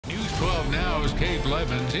12 Now's Kate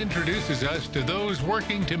Blevins introduces us to those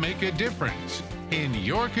working to make a difference in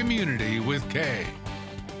your community with Kay.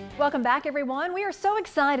 Welcome back, everyone. We are so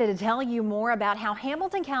excited to tell you more about how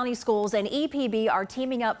Hamilton County Schools and EPB are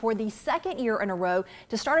teaming up for the second year in a row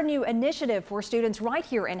to start a new initiative for students right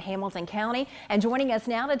here in Hamilton County. And joining us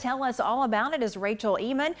now to tell us all about it is Rachel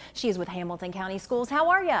Eman. She is with Hamilton County Schools. How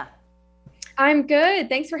are you? I'm good.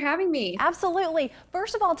 Thanks for having me. Absolutely.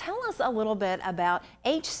 First of all, tell us a little bit about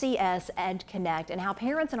HCS EdConnect and how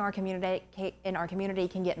parents in our community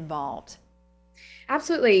can get involved.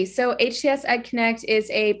 Absolutely. So HCS EdConnect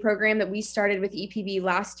is a program that we started with EPB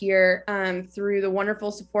last year through the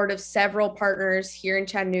wonderful support of several partners here in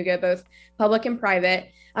Chattanooga, both public and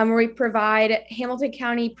private, where we provide Hamilton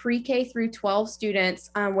County pre-K through 12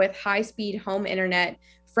 students with high-speed home internet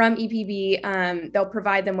from EPB. They'll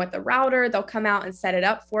provide them with a router. They'll come out and set it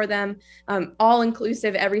up for them, all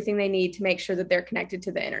inclusive, everything they need to make sure that they're connected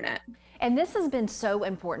to the internet. And this has been so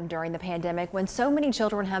important during the pandemic when so many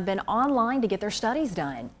children have been online to get their studies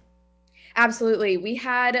done. Absolutely. We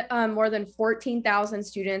had more than 14,000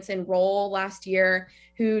 students enroll last year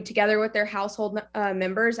who, together with their household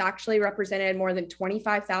members, actually represented more than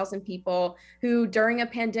 25,000 people who during a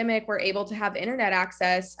pandemic were able to have internet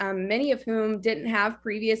access, many of whom didn't have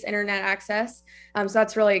previous internet access. So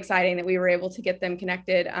that's really exciting that we were able to get them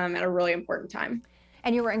connected at a really important time.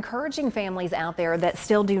 And you are encouraging families out there that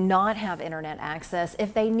still do not have internet access,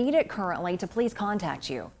 if they need it currently, to please contact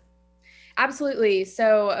you. Absolutely.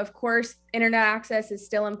 So, of course, internet access is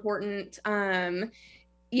still important.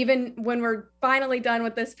 Even when we're finally done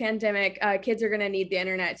with this pandemic, kids are going to need the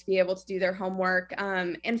internet to be able to do their homework.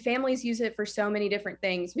 And families use it for so many different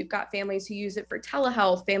things. We've got families who use it for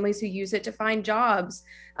telehealth, families who use it to find jobs,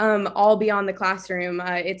 all beyond the classroom.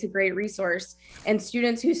 It's a great resource. And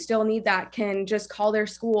students who still need that can just call their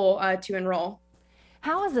school to enroll.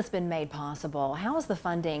 How has this been made possible? How has the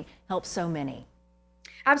funding helped so many?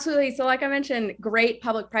 Absolutely. So like I mentioned, great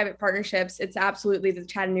public-private partnerships. It's absolutely the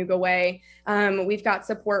Chattanooga way. We've got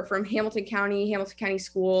support from Hamilton County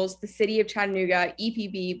Schools, the City of Chattanooga,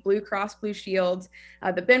 EPB, Blue Cross Blue Shield,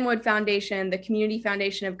 the Benwood Foundation, the Community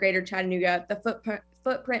Foundation of Greater Chattanooga, the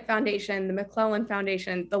Footprint Foundation, the McClellan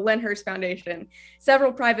Foundation, the Lyndhurst Foundation,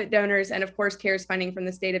 several private donors, and of course CARES funding from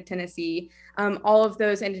the state of Tennessee. All of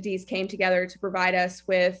those entities came together to provide us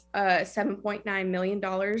with $7.9 million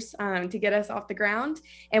to get us off the ground,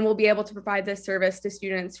 and we'll be able to provide this service to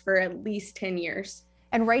students for at least 10 years.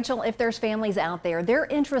 And Rachel, if there's families out there, they're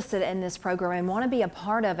interested in this program and want to be a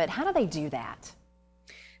part of it, how do they do that?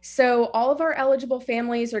 So all of our eligible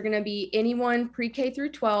families are going to be anyone pre-K through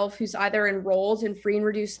 12 who's either enrolled in free and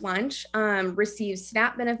reduced lunch, receives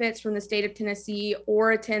SNAP benefits from the state of Tennessee,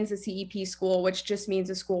 or attends a CEP school, which just means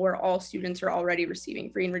a school where all students are already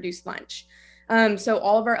receiving free and reduced lunch. So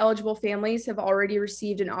all of our eligible families have already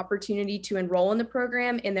received an opportunity to enroll in the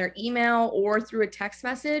program in their email or through a text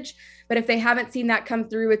message. But if they haven't seen that come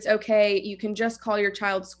through, it's okay. You can just call your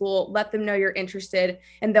child's school, let them know you're interested,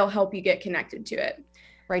 and they'll help you get connected to it.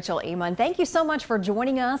 Rachel Eman, thank you so much for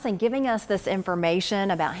joining us and giving us this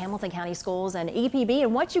information about Hamilton County Schools and EPB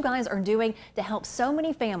and what you guys are doing to help so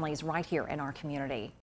many families right here in our community.